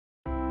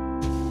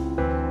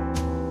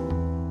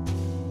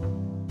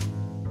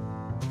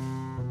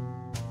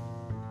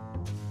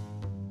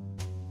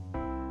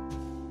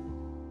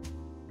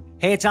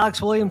Hey, it's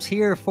Alex Williams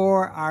here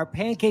for our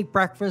Pancake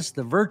Breakfast,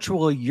 the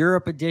virtual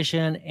Europe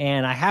edition.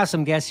 And I have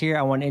some guests here.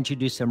 I want to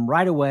introduce them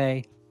right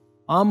away.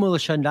 I'm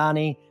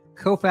Moolchandani,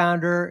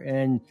 co-founder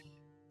and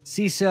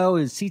CISO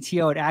and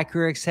CTO at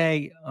Accurix.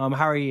 Hey, how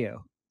are you?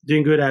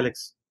 Doing good,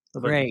 Alex.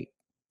 Great.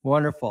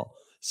 Wonderful.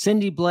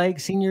 Cindy Blake,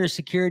 Senior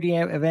Security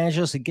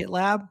Evangelist at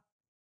GitLab.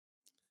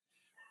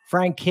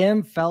 Frank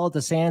Kim, fellow at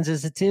the SANS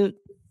Institute.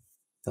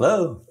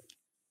 Hello.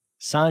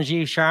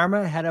 Sanjeev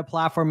Sharma, Head of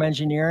Platform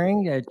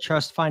Engineering at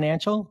Trust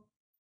Financial.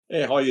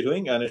 Hey, how are you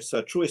doing? And it's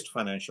Truist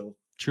Financial.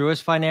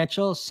 Truist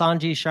Financial.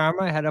 Sanjeev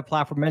Sharma, Head of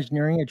Platform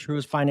Engineering at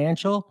Truist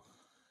Financial.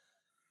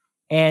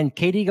 And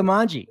Katie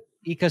Gamanji,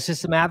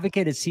 Ecosystem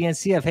Advocate at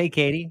CNCF. Hey,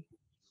 Katie.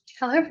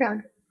 Hello,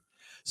 everyone.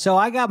 So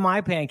I got my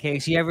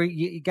pancakes.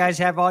 You guys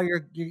have all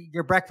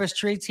your breakfast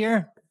treats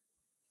here?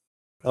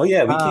 Oh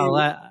yeah, we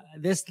can.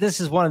 This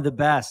is one of the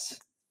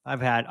best I've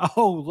had.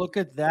 Oh, look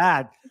at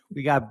that.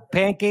 We got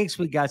pancakes,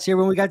 we got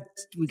cereal, we got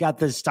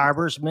the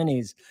Starburst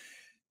minis.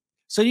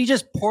 So you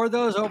just pour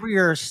those over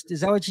is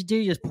that what you do?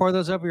 You just pour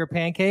those over your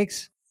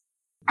pancakes?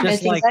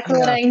 That's exactly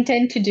what I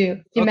intend to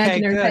do.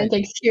 Imaginary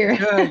pancakes here.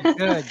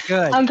 Good.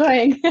 I'm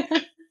going.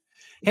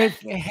 Hey,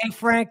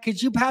 Frank, could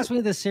you pass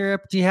me the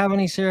syrup? Do you have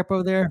any syrup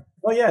over there?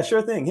 Oh yeah,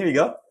 sure thing. Here you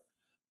go.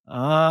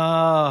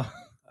 Oh,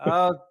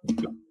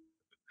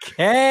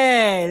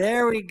 okay,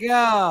 there we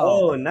go.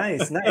 Oh,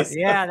 nice.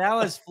 Yeah, that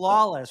was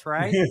flawless,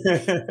 right?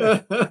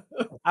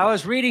 I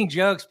was reading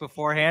jokes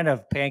beforehand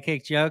of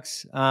pancake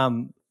jokes.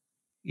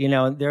 You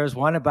know, there was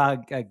one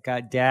about a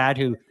dad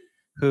who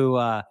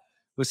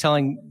was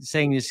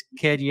saying this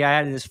kid, I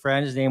had this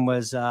friend, his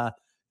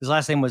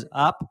last name was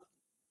Up,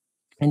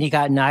 and he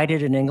got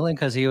knighted in England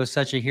because he was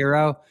such a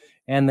hero.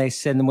 And they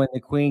said when the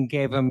Queen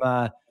gave him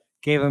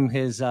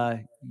his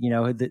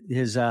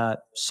his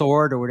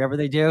sword or whatever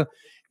they do,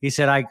 he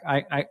said,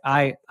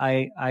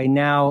 I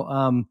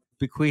now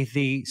bequeath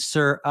thee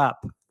Sir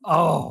Up.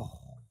 Oh.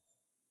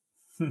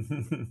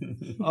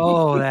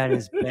 Oh, that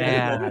is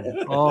bad.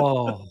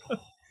 Oh.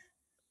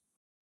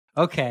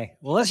 Okay.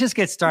 Well, let's just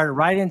get started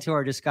right into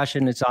our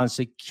discussion. It's on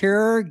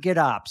secure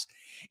GitOps.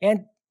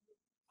 And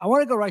I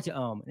want to go right to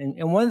Om.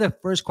 And one of the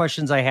first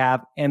questions I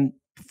have, and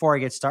before I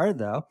get started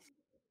though,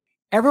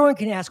 everyone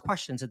can ask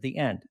questions at the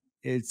end.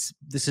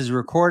 This is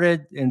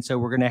recorded, and so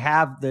we're going to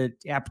have the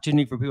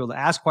opportunity for people to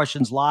ask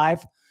questions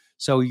live.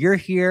 So you're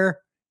here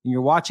and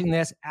you're watching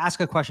this,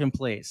 ask a question,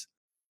 please.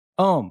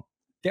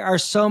 There are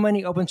so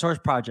many open source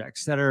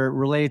projects that are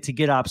related to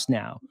GitOps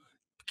now.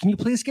 Can you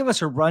please give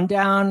us a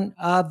rundown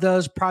of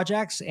those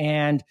projects,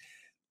 and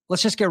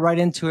let's just get right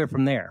into it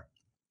from there?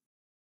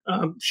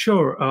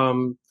 Sure.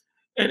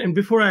 And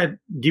before I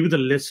give you the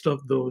list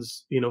of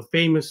those,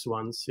 famous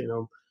ones,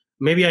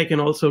 maybe I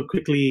can also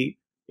quickly,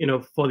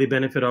 for the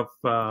benefit of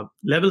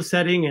level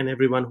setting and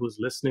everyone who's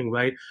listening,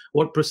 right?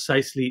 What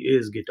precisely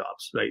is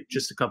GitOps, right?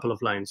 Just a couple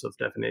of lines of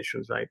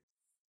definitions, right?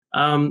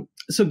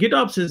 So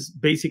GitOps is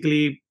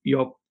basically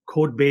your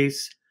code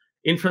base,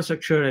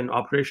 infrastructure, and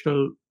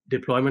operational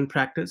deployment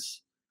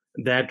practice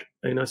that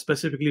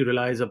specifically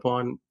relies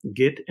upon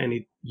Git, and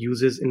it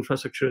uses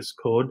infrastructure as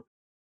code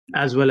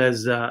as well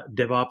as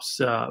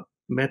DevOps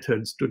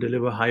methods to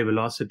deliver high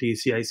velocity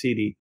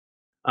CI/CD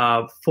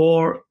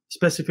for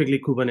specifically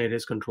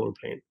Kubernetes control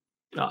plane.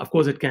 Of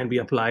course, it can be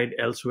applied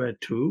elsewhere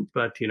too,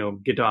 but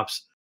GitOps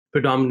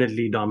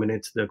predominantly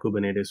dominates the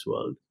Kubernetes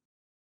world.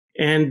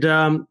 And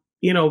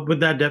with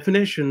that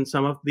definition,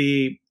 some of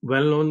the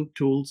well-known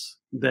tools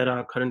that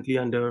are currently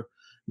under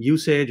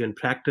usage and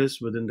practice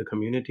within the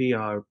community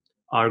are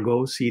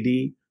Argo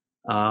CD,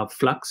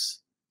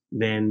 Flux,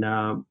 then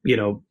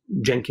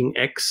Jenkins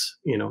X.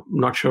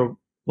 Not sure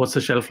what's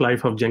the shelf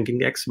life of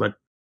Jenkins X, but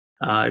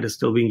it is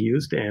still being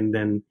used. And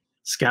then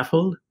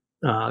Skaffold,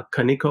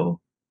 Kaniko,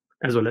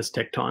 as well as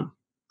Tekton.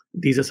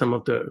 These are some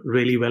of the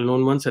really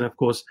well-known ones. And of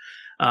course,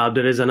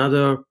 there is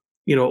another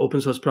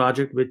open source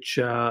project which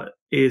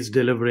is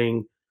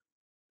delivering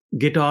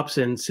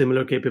GitOps and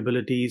similar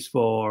capabilities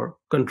for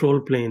control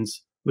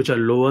planes which are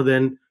lower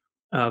than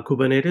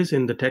Kubernetes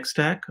in the tech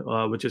stack,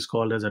 which is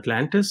called as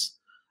Atlantis.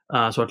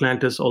 So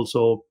Atlantis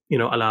also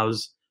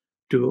allows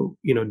to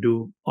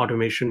do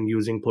automation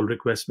using pull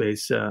request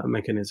based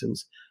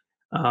mechanisms.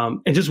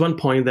 And just one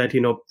point that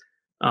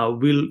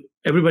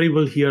everybody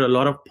will hear a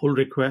lot of pull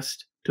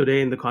request today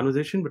in the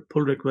conversation, but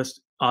pull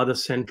requests are the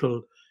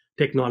central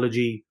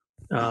technology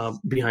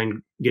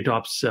behind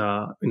GitOps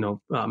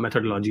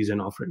methodologies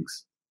and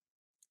offerings.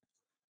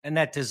 And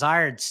that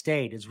desired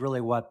state is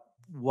really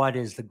what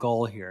is the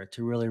goal here,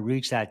 to really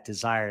reach that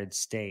desired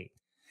state.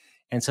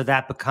 And so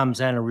that becomes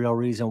then a real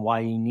reason why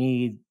you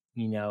need,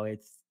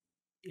 it's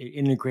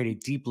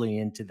integrated deeply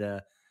into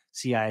the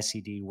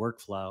CI/CD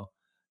workflow.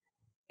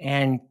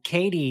 And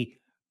Katie,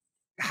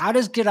 how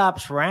does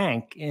GitOps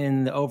rank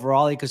in the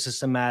overall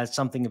ecosystem as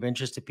something of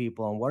interest to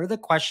people? And what are the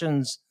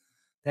questions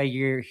that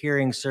you're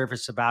hearing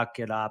surface about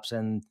GitOps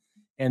and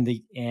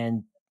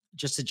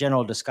just a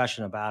general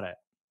discussion about it?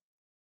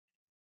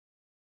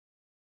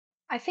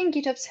 I think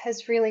GitOps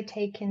has really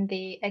taken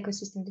the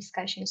ecosystem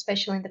discussion,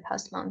 especially in the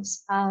past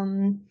months.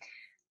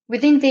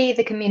 Within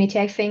the community,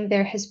 I think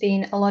there has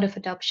been a lot of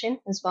adoption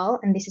as well,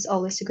 and this is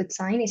always a good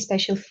sign,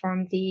 especially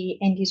from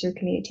the end user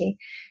community.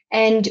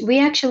 And we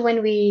actually,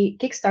 when we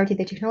kickstarted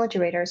the technology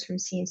radars from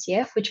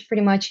CNCF, which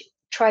pretty much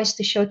tries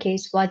to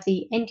showcase what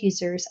the end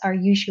users are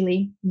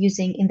usually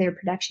using in their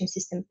production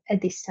system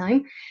at this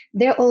time,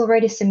 there are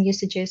already some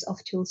usages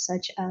of tools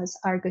such as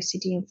Argo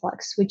CD and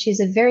Flux, which is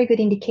a very good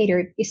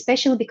indicator,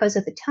 especially because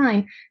at the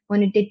time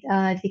when we did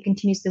the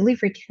continuous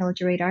delivery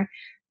technology radar,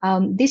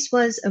 this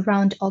was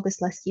around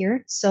August last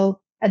year.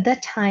 So at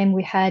that time,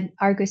 we had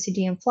Argo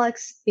CD and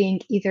Flux being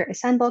either a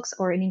sandbox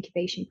or an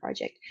incubation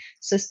project.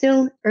 So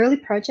still early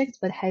projects,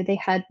 but how they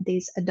had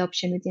this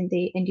adoption within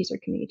the end user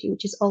community,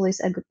 which is always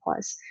a good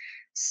plus.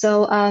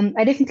 So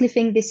I definitely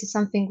think this is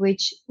something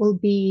which will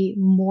be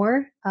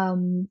more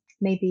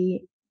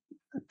maybe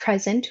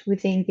present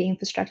within the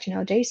infrastructure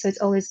nowadays. So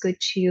it's always good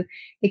to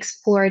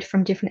explore it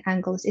from different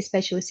angles,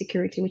 especially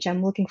security, which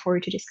I'm looking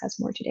forward to discuss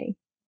more today.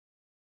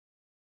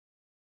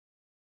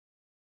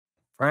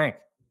 Frank,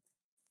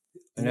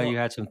 I know you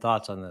had some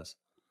thoughts on this.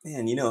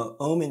 Man,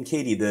 Om and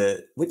Katie,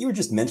 what you were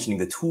just mentioning,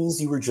 the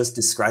tools you were just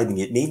describing,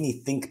 it made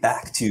me think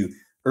back to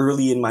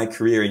early in my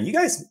career. And you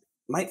guys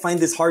might find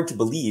this hard to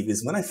believe,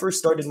 is when I first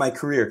started my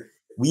career,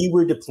 we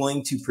were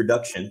deploying to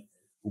production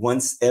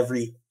once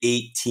every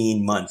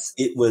 18 months.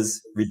 It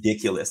was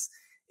ridiculous.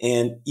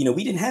 And,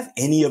 we didn't have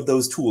any of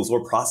those tools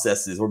or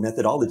processes or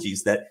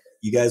methodologies that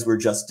you guys were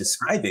just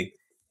describing.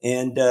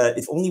 And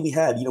if only we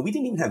had, we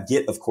didn't even have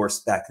Git, of course,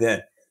 back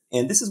then.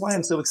 And this is why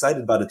I'm so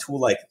excited about a tool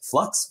like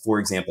Flux, for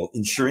example,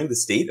 ensuring the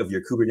state of your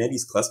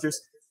Kubernetes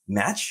clusters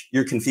match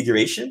your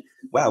configuration.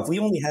 Wow, if we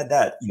only had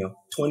that,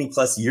 20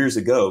 plus years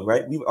ago,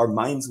 right? Our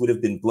minds would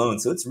have been blown.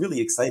 So it's really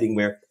exciting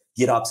where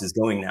GitOps is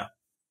going now.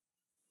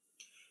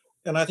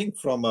 And I think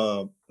from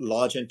a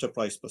large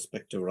enterprise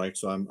perspective, right?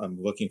 So I'm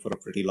working for a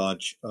pretty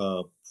large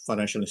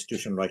financial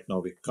institution right now.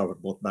 We cover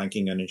both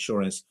banking and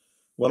insurance.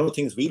 One of the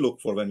things we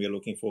look for when we're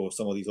looking for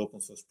some of these open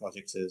source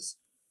projects is,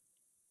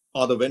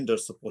 are the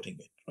vendors supporting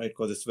it, right?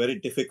 Because it's very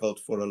difficult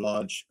for a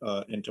large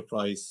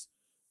enterprise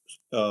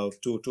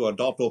to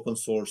adopt open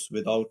source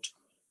without,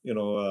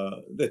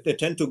 they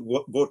tend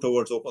to go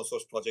towards open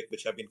source projects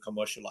which have been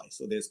commercialized.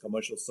 So there's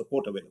commercial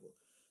support available.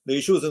 The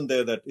issue isn't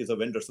there that is a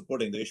vendor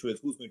supporting. The issue is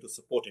who's going to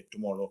support it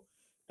tomorrow.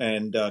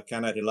 And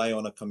can I rely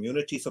on a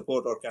community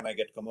support or can I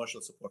get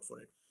commercial support for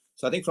it?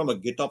 So I think from a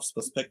GitOps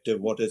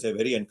perspective, what is a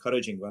very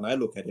encouraging when I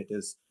look at it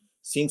is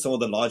seeing some of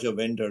the larger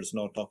vendors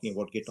now talking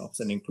about GitOps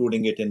and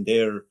including it in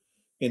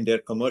their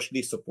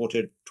commercially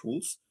supported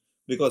tools,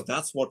 because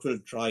that's what will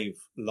drive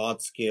large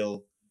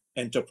scale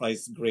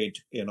enterprise grade,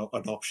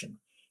 adoption,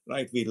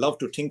 right? We love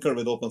to tinker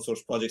with open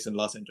source projects in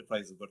large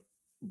enterprises, but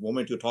the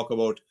moment you talk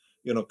about,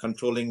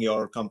 controlling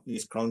your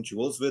company's crown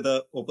jewels with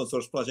an open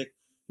source project,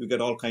 you get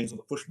all kinds of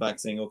pushback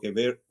saying, okay,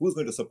 who's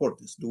going to support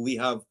this? Do we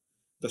have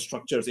the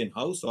structures in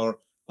house, or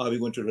are we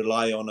going to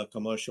rely on a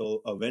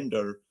commercial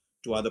vendor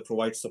to either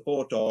provide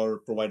support or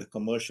provide a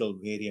commercial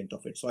variant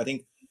of it? So I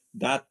think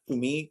that, to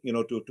me, in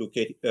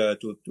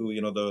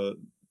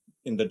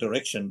the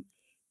direction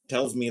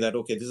tells me that,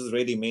 okay, this is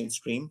really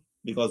mainstream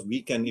because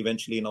we can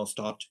eventually now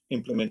start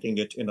implementing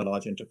it in a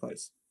large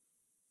enterprise.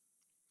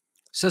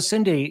 So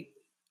Cindy,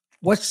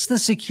 what's the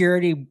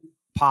security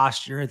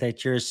posture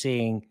that you're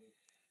seeing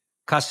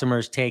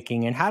customers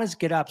taking, and how does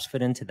GitOps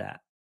fit into that?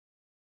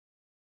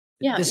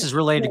 Yeah, this is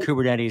related to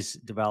Kubernetes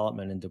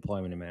development and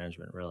deployment and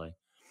management, really.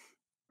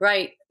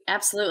 Right,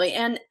 absolutely.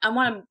 And I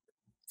want to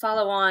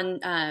follow on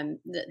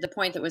the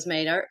point that was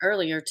made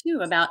earlier too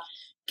about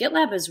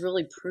GitLab has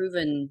really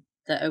proven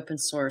the open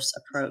source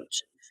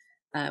approach.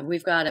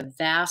 We've got a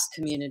vast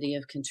community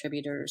of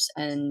contributors,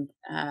 and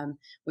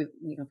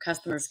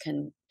customers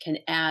can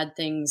add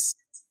things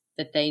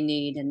that they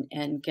need,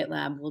 and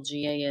GitLab will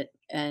GA it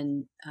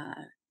and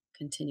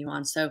continue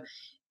on. So,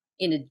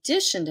 in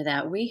addition to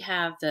that, we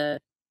have the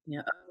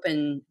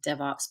open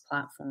DevOps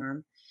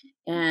platform,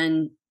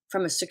 and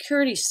from a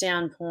security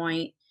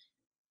standpoint,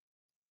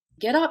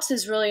 GitOps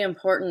is really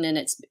important, and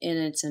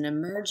it's an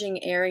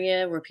emerging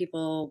area where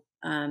people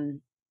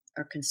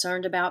are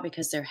concerned about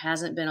because there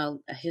hasn't been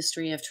a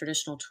history of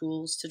traditional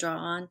tools to draw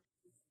on.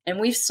 And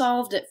we've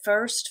solved it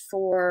first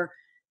for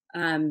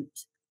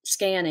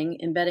scanning,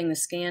 embedding the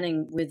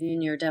scanning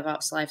within your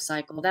DevOps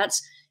lifecycle.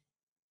 That's,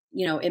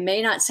 it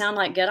may not sound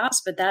like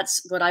GitOps, but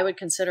that's what I would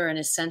consider an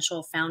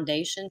essential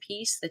foundation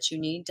piece that you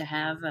need to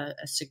have a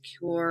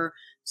secure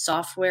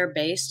software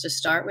base to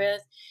start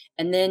with.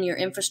 And then your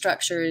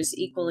infrastructure is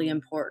equally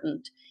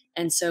important.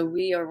 And so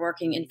we are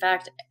working, in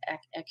fact,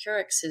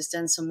 Accurix has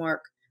done some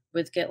work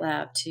with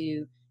GitLab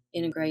to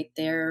integrate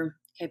their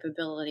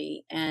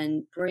capability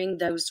and bring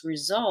those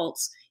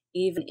results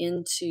even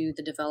into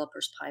the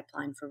developer's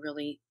pipeline for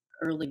really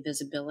early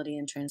visibility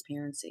and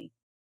transparency.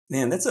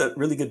 Man, that's a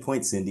really good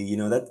point, Cindy.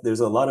 That there's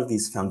a lot of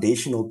these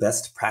foundational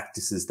best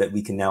practices that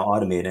we can now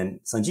automate. And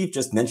Sanjeev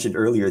just mentioned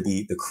earlier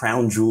the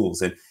crown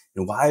jewels. And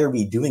why are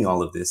we doing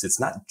all of this? It's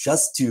not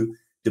just to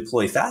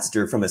deploy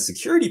faster. From a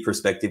security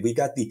perspective, we've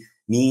got the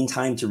mean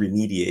time to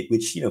remediate,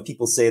 which,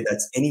 people say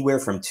that's anywhere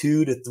from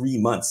 2 to 3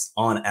 months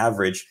on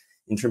average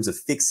in terms of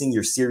fixing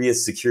your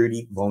serious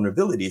security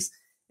vulnerabilities.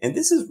 And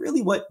this is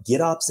really what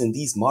GitOps and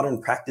these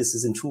modern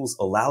practices and tools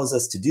allows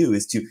us to do,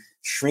 is to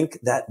shrink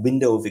that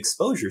window of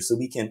exposure so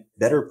we can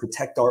better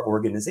protect our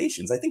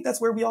organizations. I think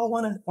that's where we all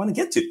want to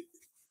get to.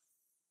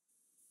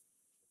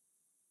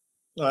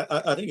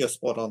 I think you're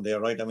spot on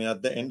there, right? I mean,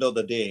 at the end of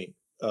the day,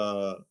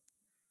 the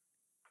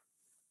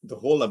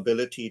whole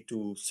ability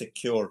to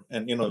secure,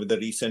 and with the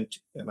recent,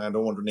 and I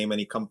don't want to name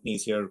any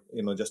companies here,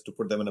 just to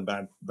put them in a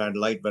bad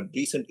light, but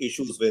recent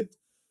issues with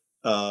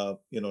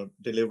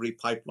delivery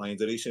pipelines,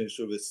 the recent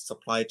issue with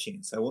supply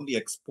chains, have only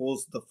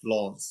exposed the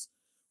flaws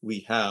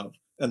we have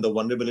and the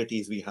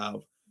vulnerabilities we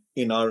have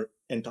in our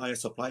entire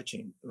supply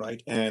chain,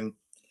 right? And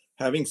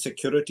having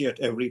security at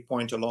every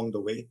point along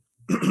the way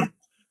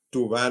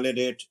to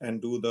validate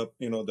and do the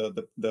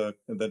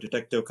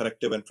detective,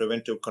 corrective, and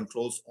preventive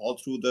controls all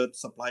through the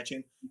supply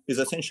chain is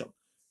essential.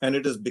 And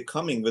it is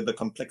becoming, with the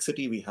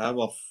complexity we have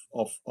of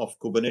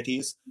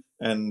Kubernetes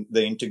and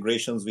the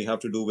integrations we have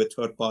to do with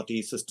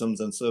third-party systems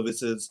and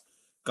services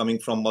coming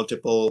from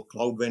multiple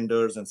cloud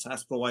vendors and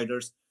SaaS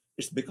providers,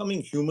 it's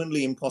becoming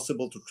humanly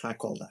impossible to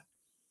track all that.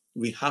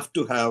 We have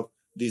to have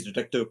these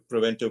detective,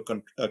 preventive,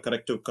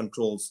 corrective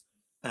controls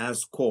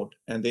as code,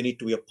 and they need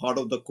to be a part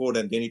of the code,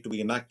 and they need to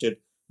be enacted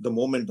the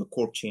moment the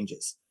code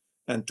changes.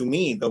 And to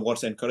me,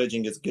 what's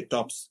encouraging is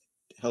GitOps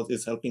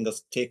is helping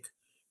us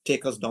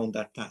take us down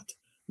that path,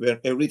 where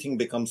everything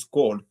becomes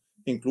code,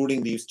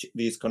 including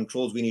these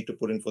controls we need to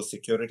put in for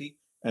security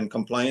and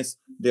compliance.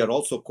 They are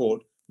also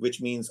code,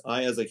 which means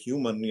I, as a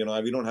human,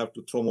 we don't have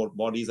to throw more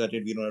bodies at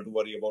it. We don't have to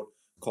worry about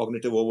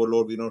cognitive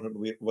overload. We don't have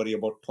to worry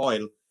about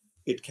toil.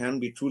 It can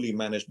be truly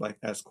managed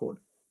as code.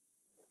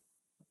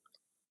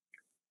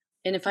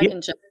 And if I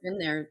can jump in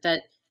there,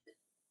 that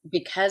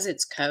because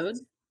it's code,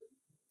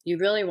 you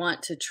really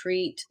want to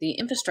treat the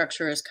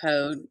infrastructure as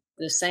code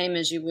the same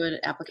as you would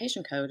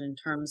application code in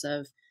terms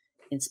of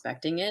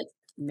inspecting it,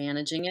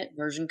 managing it,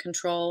 version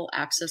control,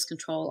 access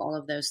control, all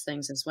of those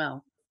things as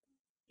well.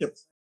 Yep.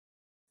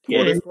 Yeah,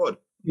 Code is code.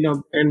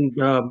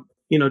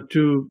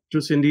 To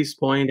Cindy's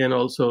point, and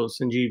also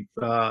Sanjeev,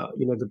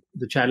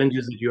 the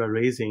challenges that you are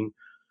raising.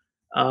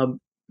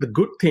 The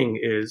good thing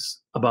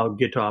is about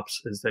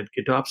GitOps is that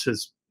GitOps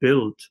is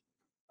built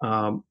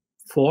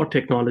for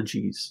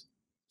technologies,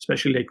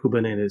 especially like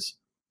Kubernetes,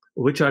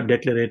 which are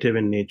declarative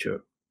in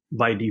nature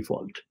by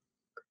default.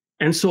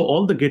 And so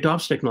all the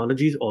GitOps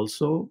technologies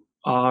also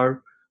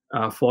are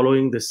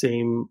following the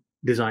same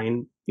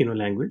design,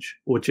 language,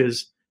 which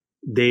is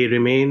they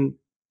remain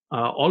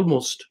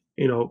almost,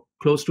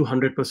 close to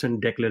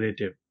 100%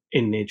 declarative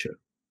in nature.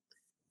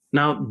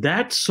 Now,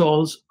 that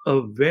solves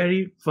a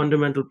very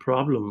fundamental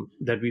problem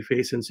that we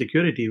face in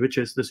security, which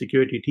is the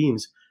security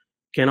teams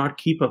cannot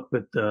keep up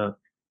with the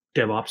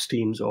DevOps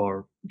teams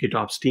or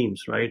GitOps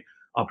teams, right?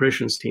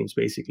 Operations teams,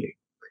 basically.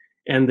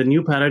 And the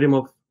new paradigm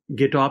of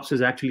GitOps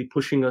is actually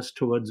pushing us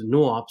towards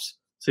no ops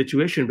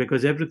situation,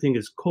 because everything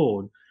is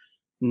code.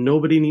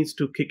 Nobody needs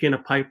to kick in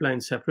a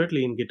pipeline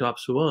separately in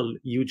GitOps world.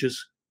 You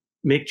just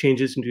make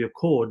changes into your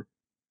code,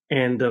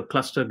 and the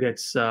cluster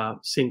gets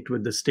synced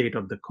with the state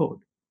of the code.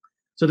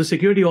 So the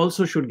security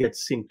also should get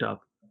synced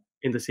up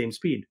in the same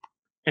speed.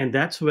 And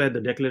that's where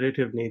the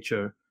declarative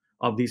nature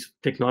of these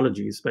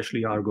technologies,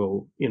 especially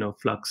Argo,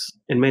 Flux,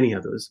 and many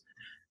others,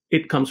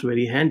 it comes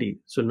very handy.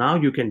 So now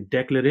you can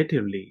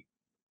declaratively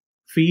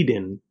feed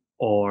in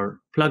or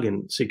plug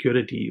in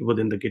security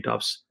within the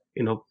GitOps,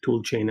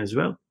 tool chain as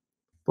well.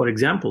 For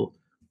example,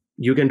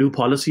 you can do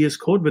policy as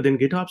code within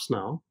GitOps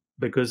now,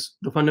 because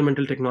the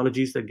fundamental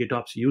technologies that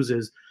GitOps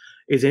uses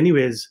is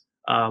anyways,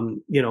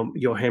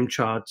 your Helm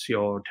charts,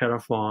 your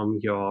Terraform,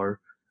 your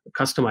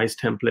customized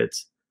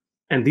templates.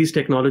 And these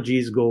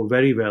technologies go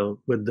very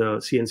well with the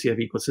CNCF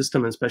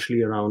ecosystem,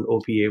 especially around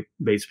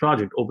OPA-based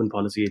project, Open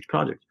Policy Age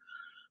project.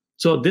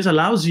 So this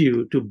allows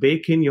you to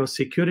bake in your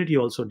security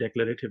also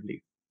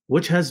declaratively,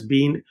 which has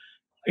been,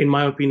 in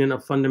my opinion, a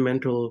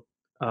fundamental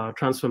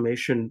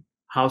transformation,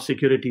 how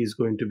security is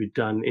going to be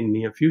done in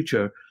near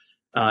future.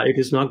 It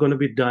is not going to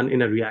be done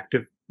in a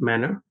reactive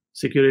manner.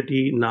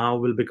 Security now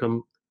will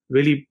become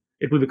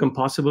it will become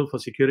possible for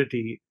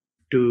security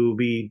to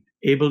be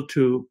able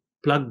to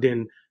plugged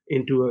in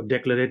into a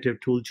declarative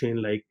tool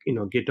chain like,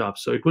 GitOps.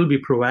 So it will be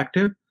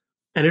proactive,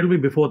 and it'll be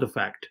before the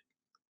fact.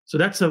 So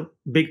that's a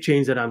big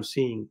change that I'm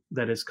seeing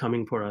that is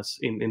coming for us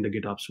in the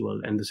GitOps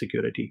world, and the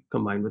security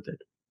combined with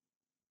it.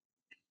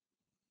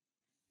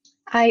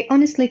 I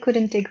honestly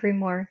couldn't agree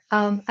more.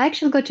 I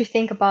actually got to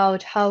think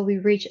about how we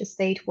reach a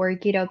state where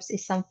GitOps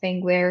is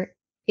something where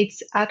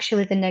it's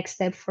actually the next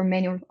step for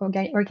many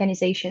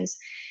organizations.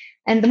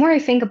 And the more I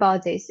think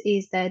about this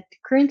is that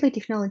currently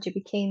technology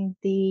became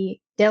the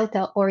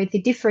delta or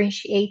the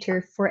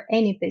differentiator for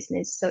any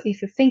business. So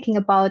if you're thinking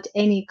about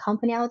any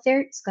company out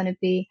there, it's going to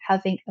be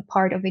having a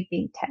part of it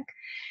being tech.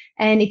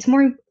 And it's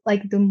more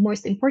like the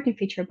most important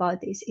feature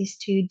about this is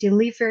to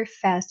deliver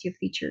fast your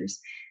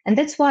features. And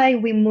that's why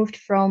we moved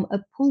from a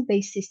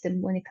pull-based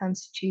system when it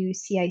comes to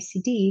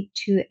CI/CD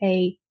to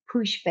a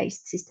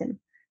push-based system.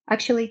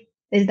 Actually,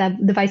 is that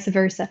the vice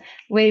versa?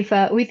 With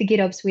the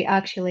GitOps, we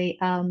actually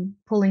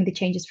pulling the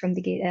changes from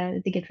the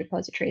Git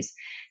repositories.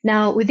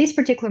 Now, with this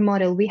particular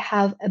model, we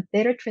have a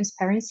better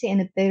transparency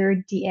and a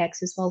better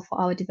DX as well for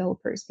our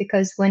developers,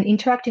 because when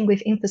interacting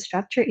with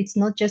infrastructure, it's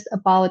not just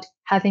about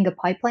having a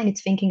pipeline,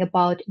 it's thinking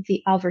about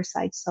the other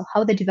side. So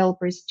how the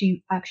developers do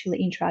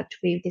actually interact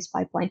with this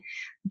pipeline.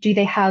 Do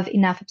they have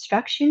enough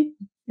abstraction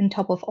on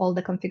top of all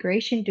the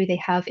configuration? Do they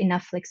have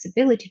enough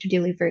flexibility to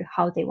deliver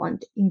how they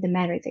want, in the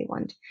manner they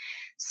want?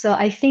 So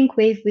I think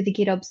with the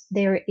GitOps,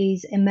 there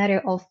is a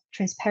matter of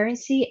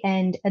transparency,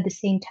 and at the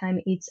same time,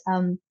 it's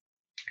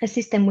a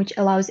system which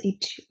allows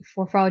it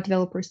for our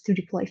developers to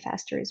deploy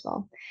faster as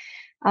well.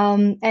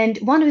 And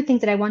one of the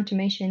things that I want to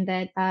mention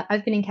that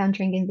I've been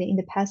encountering in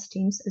the past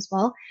teams as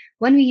well,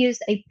 when we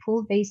used a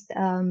pool-based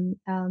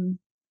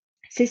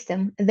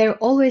system, there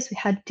always we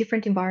had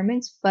different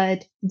environments,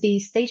 but the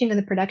staging of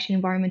the production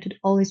environment would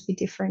always be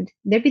different.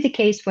 There'd be the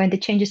case when the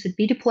changes would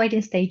be deployed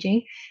in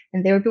staging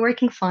and they would be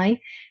working fine.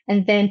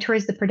 And then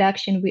towards the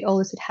production, we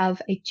always would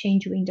have a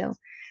change window,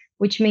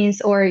 which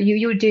means, or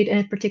you would do it in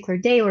a particular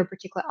day or a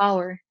particular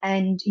hour.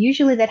 And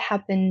usually that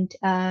happened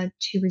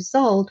to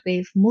result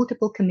with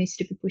multiple commits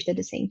to be pushed at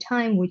the same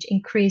time, which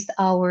increased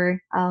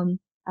our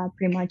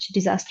pretty much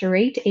disaster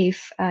rate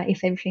if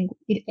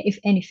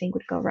anything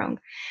would go wrong.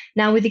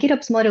 Now with the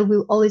GitOps model,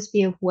 we'll always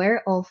be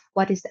aware of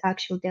what is the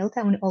actual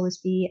delta, and we'll always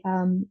be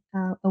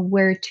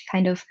aware to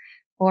kind of,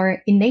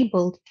 or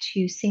enabled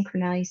to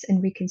synchronize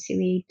and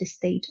reconcile the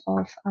state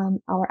of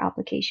our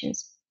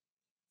applications.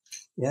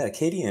 Yeah,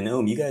 Katie and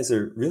Om, you guys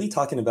are really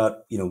talking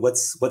about,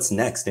 what's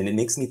next, and it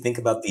makes me think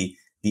about the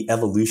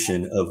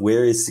evolution of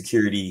where is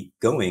security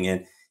going.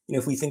 And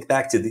if we think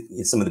back to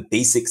some of the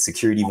basic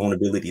security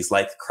vulnerabilities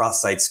like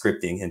cross-site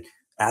scripting and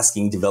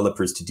asking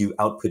developers to do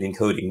output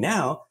encoding,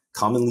 now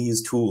commonly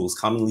used tools,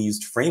 commonly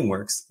used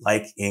frameworks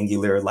like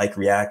Angular, like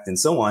React, and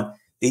so on,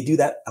 they do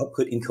that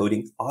output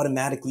encoding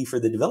automatically for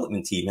the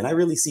development team. And I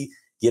really see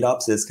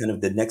GitOps as kind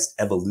of the next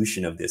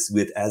evolution of this,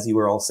 with, as you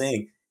were all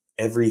saying,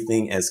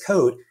 everything as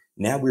code.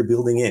 Now we're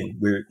building in,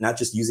 we're not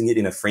just using it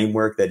in a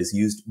framework that is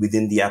used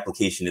within the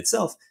application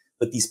itself,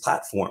 but these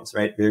platforms,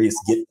 right? Various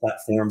Git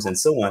platforms and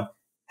so on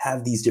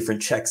have these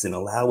different checks and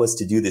allow us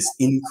to do this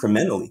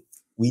incrementally.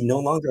 We no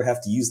longer have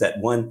to use that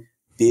one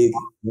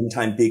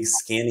time big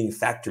scanning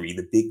factory,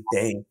 the big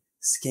bang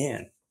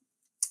scan,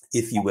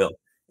 if you will.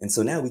 And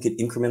so now we could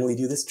incrementally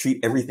do this,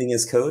 treat everything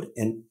as code.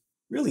 And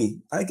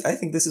really, I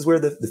think this is where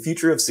the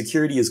future of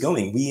security is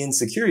going. We in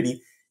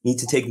security need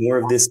to take more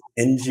of this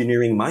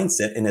engineering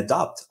mindset and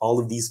adopt all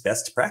of these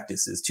best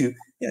practices to,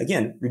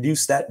 again,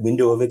 reduce that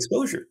window of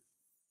exposure.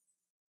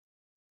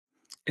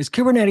 Is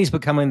Kubernetes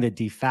becoming the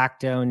de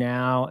facto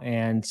now?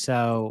 And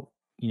so,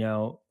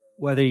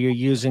 whether you're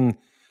using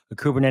a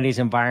Kubernetes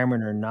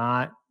environment or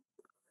not,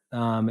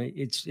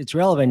 it's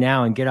relevant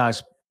now in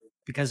GitOps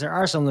because there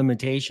are some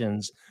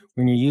limitations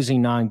when you're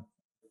using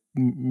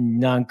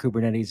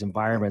non-Kubernetes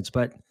environments.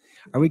 But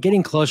are we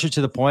getting closer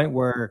to the point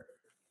where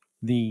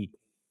the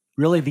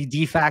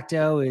de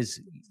facto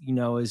is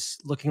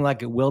looking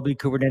like it will be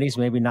Kubernetes,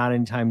 maybe not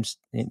anytime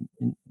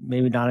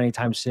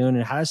soon?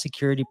 And how does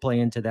security play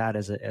into that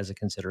as a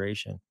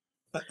consideration?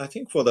 I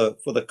think for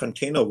the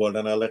container world,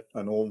 and I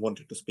know Om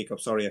wanted to speak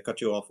up. Sorry, I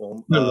cut you off,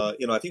 Om. No.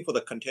 I think for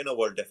the container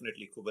world,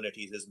 definitely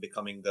Kubernetes is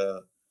becoming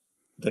the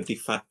de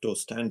facto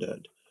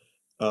standard.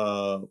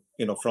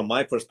 From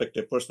my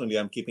perspective, personally,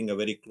 I'm keeping a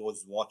very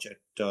close watch at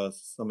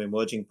some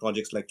emerging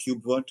projects like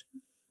KubeVirt,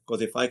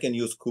 because if I can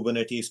use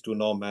Kubernetes to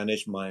now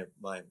manage my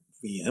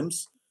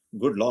VMs,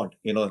 good Lord,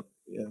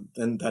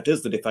 then that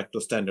is the de facto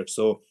standard.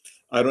 So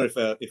I don't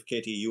know if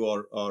Katie, you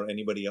or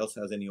anybody else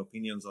has any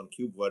opinions on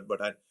KubeVirt, but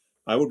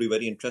I would be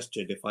very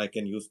interested if I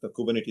can use the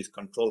Kubernetes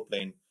control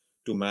plane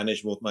to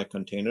manage both my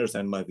containers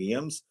and my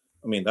VMs.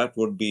 I mean, that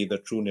would be the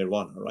true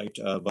nirvana, right?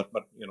 But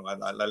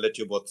I'll let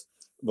you both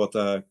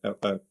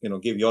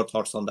give your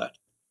thoughts on that.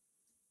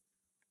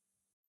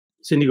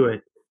 Cindy, go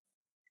ahead.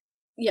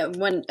 Yeah,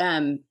 one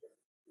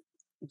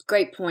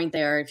great point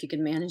there. If you could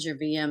manage your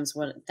VMs,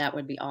 that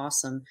would be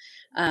awesome.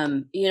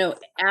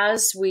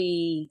 As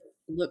we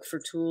look for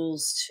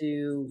tools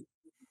to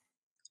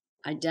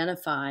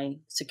identify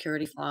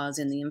security flaws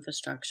in the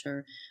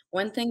infrastructure,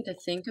 one thing to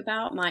think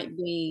about might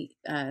be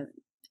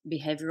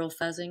behavioral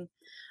fuzzing.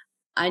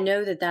 I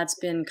know that that's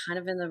been kind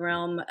of in the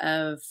realm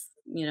of,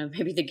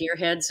 maybe the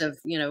gearheads of,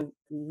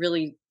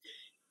 really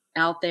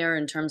out there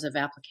in terms of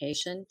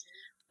application.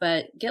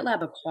 But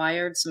GitLab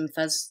acquired some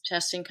fuzz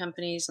testing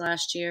companies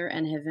last year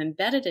and have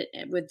embedded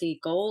it with the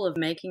goal of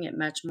making it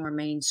much more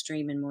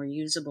mainstream and more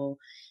usable,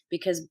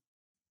 because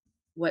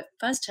what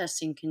fuzz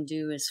testing can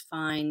do is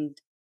find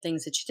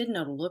things that you didn't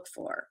know to look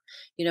for,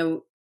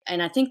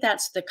 and I think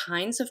that's the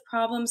kinds of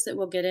problems that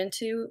we'll get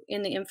into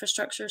in the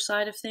infrastructure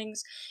side of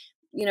things.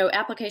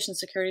 Application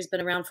security has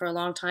been around for a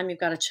long time. You've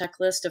got a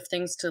checklist of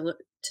things to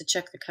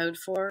check the code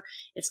for.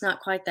 It's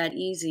not quite that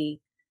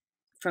easy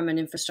from an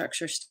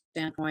infrastructure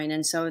standpoint.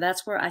 And so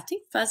that's where I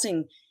think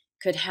fuzzing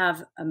could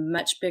have a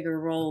much bigger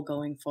role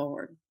going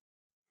forward.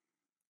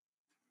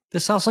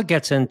 This also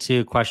gets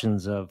into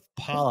questions of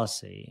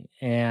policy,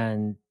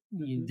 and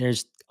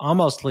there's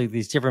almost like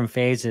these different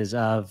phases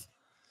of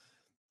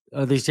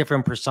these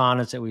different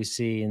personas that we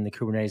see in the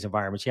Kubernetes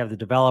environments. You have the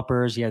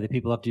developers, you have the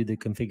people who have to do the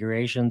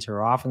configurations, who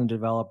are often the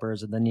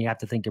developers, and then you have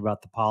to think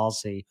about the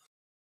policy.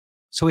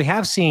 So we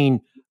have seen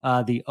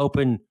the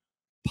open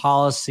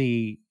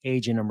policy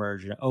agent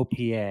emerge,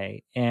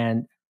 OPA,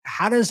 and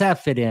how does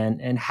that fit in?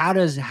 And how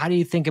do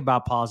you think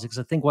about policy? Because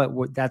I think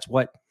that's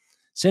what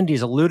Cindy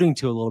is alluding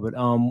to a little bit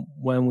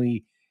when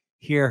we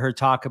hear her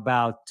talk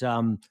about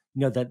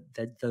that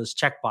those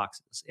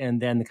checkboxes,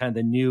 and then the kind of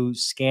the new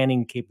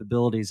scanning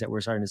capabilities that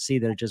we're starting to see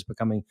that are just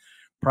becoming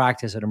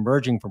practice and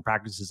emerging from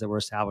practices that were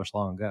established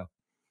long ago.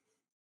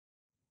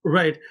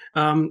 Right.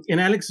 And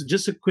Alex,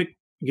 just a quick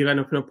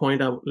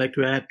point I would like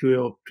to add to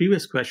your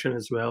previous question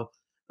as well,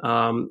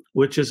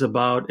 which is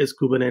about, is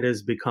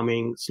Kubernetes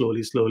becoming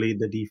slowly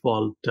the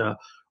default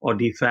or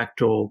de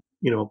facto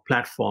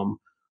platform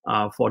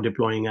for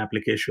deploying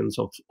applications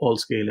of all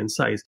scale and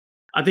size?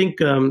 I think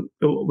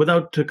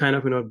without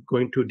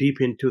going too deep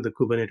into the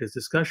Kubernetes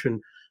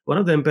discussion, one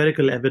of the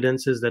empirical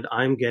evidences that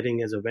I'm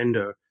getting as a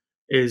vendor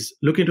is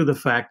look into the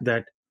fact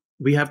that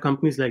we have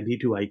companies like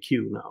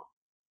D2IQ now.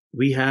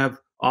 We have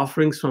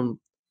offerings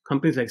from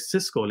companies like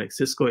Cisco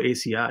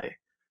ACI,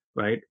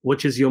 right,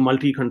 which is your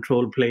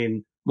multi-control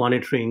plane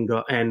monitoring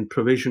and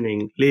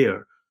provisioning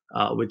layer,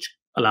 which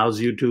allows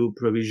you to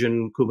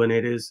provision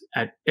Kubernetes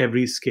at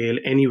every scale,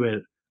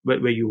 anywhere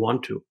where you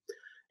want to.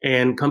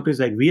 And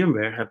companies like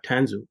VMware have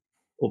Tanzu.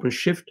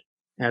 OpenShift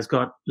has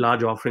got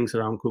large offerings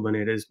around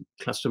Kubernetes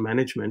cluster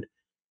management,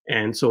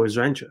 and so is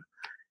Rancher.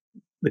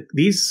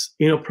 These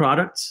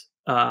products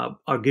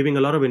are giving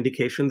a lot of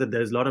indication that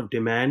there's a lot of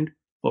demand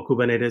for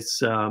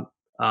Kubernetes,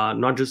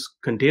 not just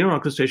container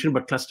orchestration,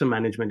 but cluster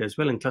management as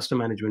well. And cluster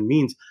management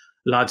means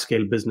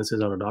large-scale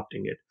businesses are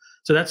adopting it.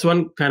 So that's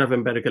one kind of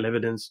empirical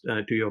evidence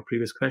to your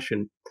previous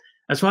question.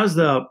 As far as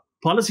the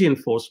policy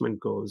enforcement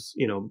goes,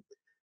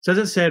 so as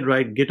I said,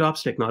 right,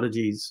 GitOps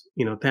technologies,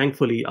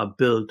 thankfully are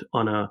built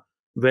on a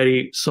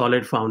very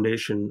solid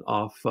foundation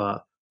of,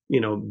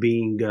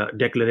 being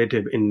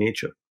declarative in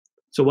nature.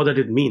 So what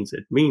that means?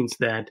 It means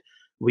that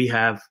we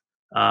have,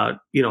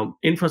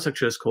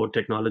 infrastructure as code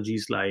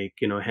technologies like,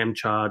 hem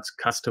charts,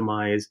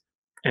 Kustomize,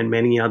 and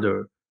many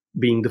other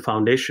being the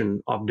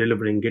foundation of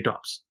delivering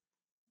GitOps.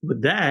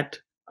 With that,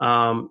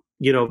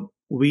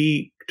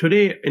 we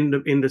today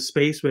in the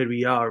space where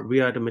we are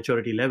at a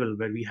maturity level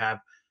where we have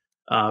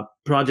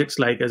projects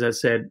like, as I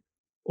said,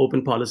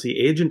 Open Policy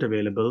Agent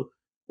available,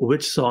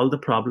 which solve the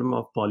problem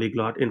of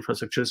polyglot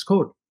infrastructure as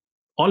code.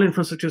 All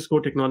infrastructure as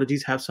code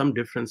technologies have some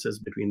differences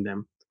between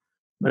them.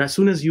 But as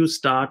soon as you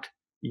start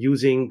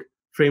using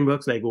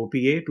frameworks like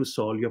OPA to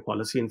solve your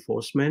policy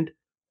enforcement,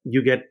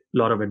 you get a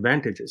lot of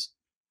advantages.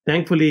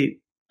 Thankfully,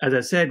 as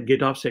I said,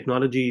 GitOps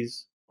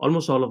technologies,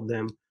 almost all of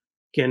them,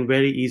 can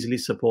very easily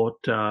support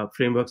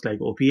frameworks like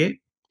OPA.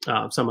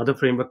 Some other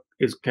framework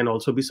can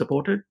also be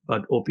supported,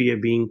 but OPA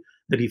being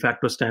the de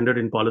facto standard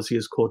in policy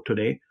as code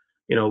today,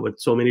 with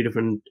so many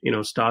different,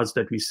 stars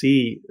that we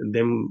see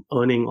them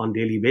earning on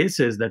daily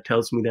basis, that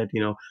tells me that,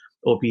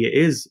 OPA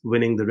is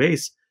winning the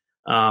race.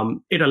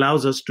 It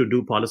allows us to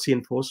do policy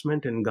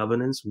enforcement and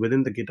governance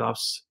within the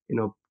GitOps,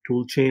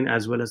 tool chain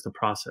as well as the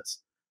process.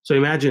 So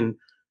imagine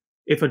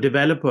if a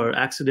developer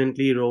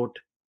accidentally wrote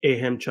a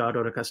hem chart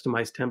or a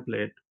customized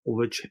template,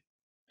 which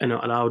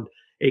allowed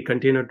a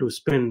container to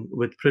spin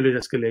with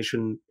privilege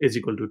escalation is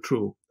equal to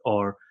true,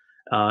 or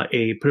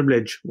a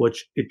privilege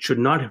which it should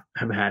not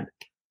have had.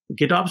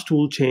 GitOps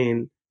tool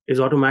chain is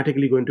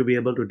automatically going to be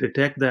able to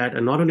detect that,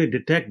 and not only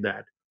detect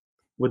that,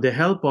 with the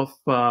help of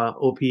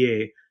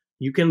OPA,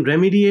 you can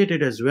remediate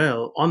it as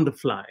well on the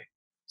fly.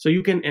 So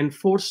you can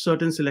enforce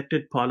certain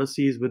selected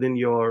policies within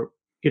your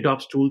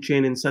GitOps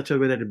toolchain in such a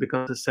way that it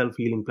becomes a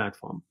self-healing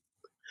platform.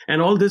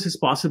 And all this is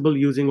possible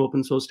using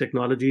open source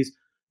technologies,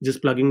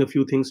 just plugging a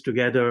few things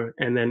together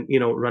and then,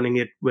 running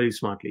it very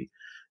smartly.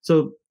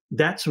 So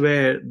that's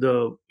where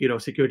the,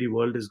 security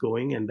world is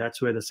going, and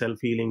that's where the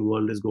self-healing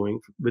world is going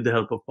with the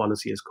help of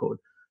policy as code.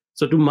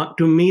 So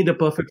to me, the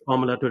perfect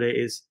formula today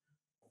is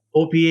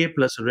OPA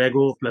plus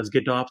Rego plus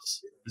GitOps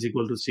is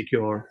equal to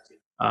secure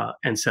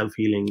and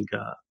self-healing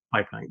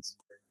pipelines.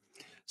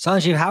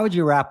 Sanjeev, how would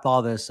you wrap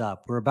all this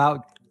up? We're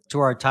about to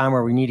our time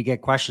where we need to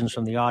get questions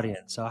from the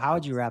audience. So how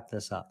would you wrap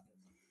this up?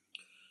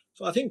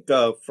 So I think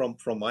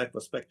from my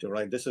perspective,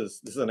 right, this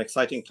is an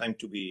exciting time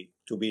to be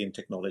in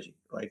technology,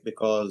 right?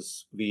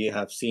 Because we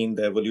have seen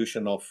the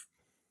evolution of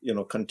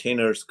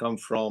containers come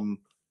from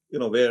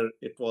where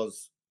it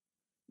was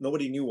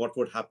nobody knew what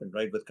would happen,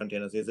 right, with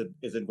containers. Is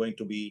it going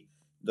to be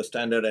the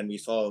standard? And we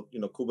saw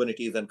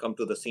Kubernetes then come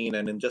to the scene,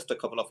 and in just a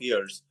couple of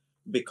years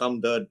become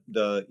the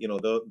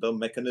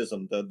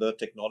mechanism, the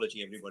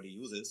technology everybody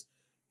uses,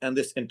 and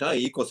this entire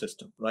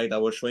ecosystem, right? I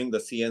was showing the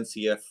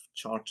CNCF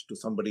chart to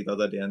somebody the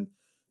other day, and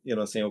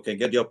saying, okay,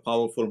 get your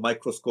powerful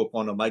microscope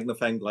on, a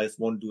magnifying glass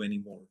won't do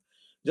anymore.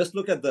 just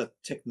look at the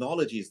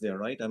technologies there,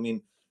 right? I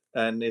mean,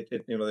 and they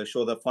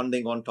show the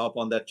funding on top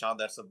on that chart.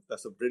 That's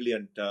a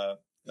brilliant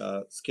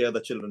scare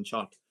the children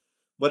chart.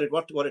 But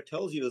what it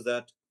tells you is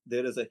that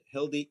there is a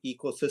healthy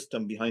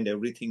ecosystem behind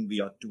everything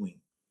we are doing.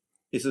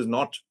 This is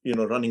not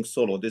running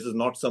solo. This is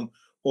not some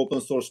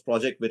open source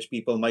project which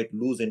people might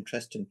lose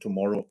interest in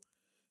tomorrow.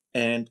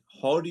 And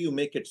how do you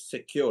make it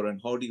secure, and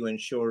how do you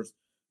ensure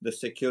the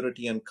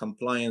security and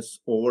compliance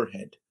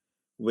overhead,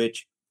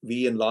 which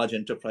we in large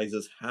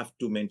enterprises have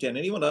to maintain?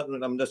 And even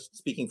I'm just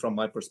speaking from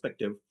my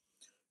perspective,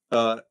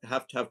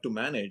 have to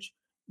manage.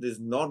 There's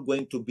not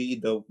going to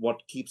be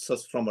what keeps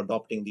us from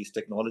adopting these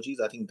technologies.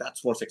 I think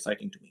that's what's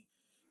exciting to me,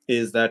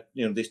 is that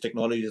these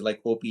technologies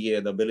like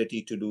OPA, the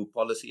ability to do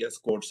policy as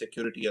code,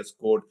 security as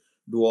code,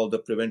 do all the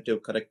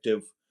preventive,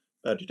 corrective,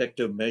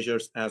 detective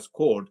measures as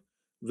code,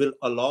 will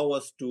allow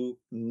us to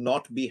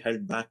not be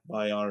held back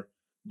by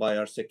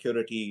our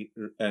security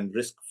and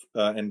risk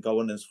and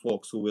governance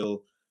folks who are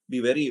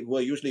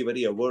usually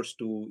very averse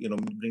to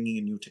bringing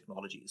in new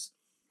technologies.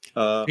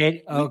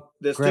 There's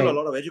still a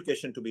lot of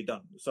education to be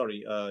done.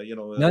 Sorry,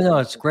 No,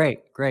 it's great.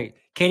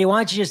 Katie, why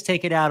don't you just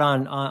take it out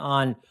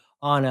on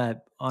a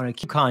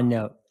KubeCon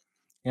note,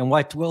 and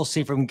what we'll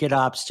see from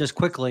GitOps just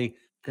quickly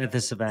at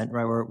this event,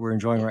 right? We're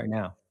enjoying right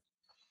now.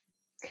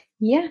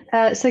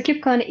 Yeah, so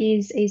KubeCon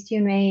is due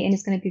in May, and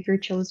it's going to be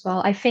virtual as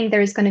well. I think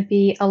there is going to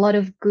be a lot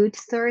of good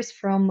stories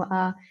from,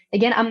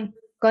 again, I'm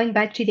going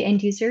back to the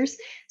end users.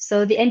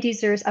 So the end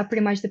users are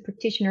pretty much the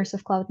practitioners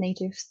of cloud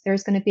natives.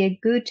 There's going to be a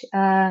good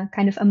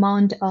kind of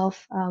amount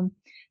of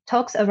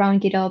talks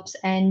around GitOps.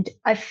 And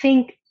I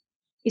think,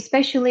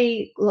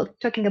 especially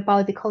talking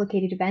about the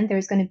collocated event,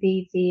 there's going to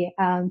be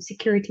the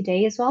security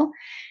day as well.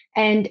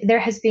 And there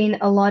has been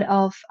a lot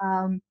of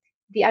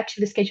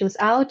the schedule is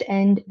out,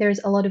 and there's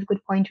a lot of good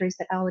pointers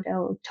that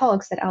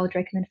talks that I would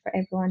recommend for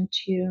everyone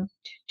to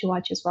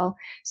watch as well.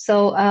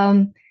 So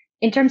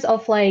in terms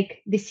of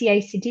like the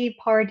CI/CD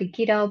part, the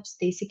GitOps,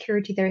 the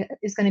security, there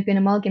is going to be an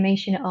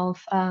amalgamation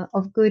of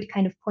good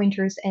kind of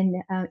pointers and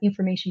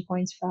information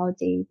points throughout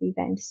the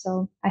event.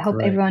 So I hope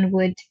everyone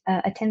would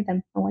attend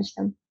them and watch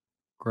them.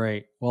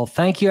 Great. Well,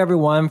 thank you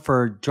everyone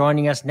for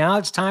joining us. Now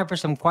it's time for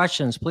some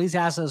questions. Please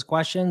ask those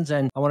questions,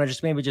 and I want to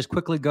maybe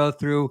quickly go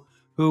through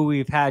who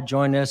we've had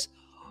join us.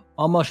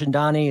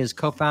 Moolchandani is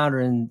co-founder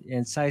and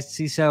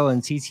CISO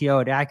and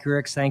CTO at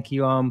Accurix. Thank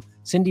you.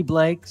 Cindy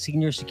Blake,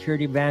 Senior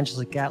Security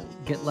Evangelist at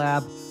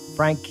GitLab.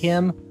 Frank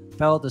Kim,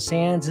 fellow at the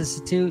SANS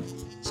Institute.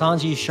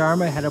 Sanjeev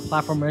Sharma, Head of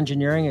Platform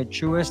Engineering at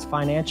Truist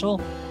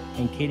Financial.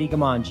 And Katie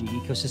Gamanji,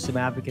 Ecosystem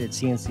Advocate at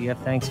CNCF.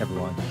 Thanks,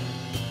 everyone.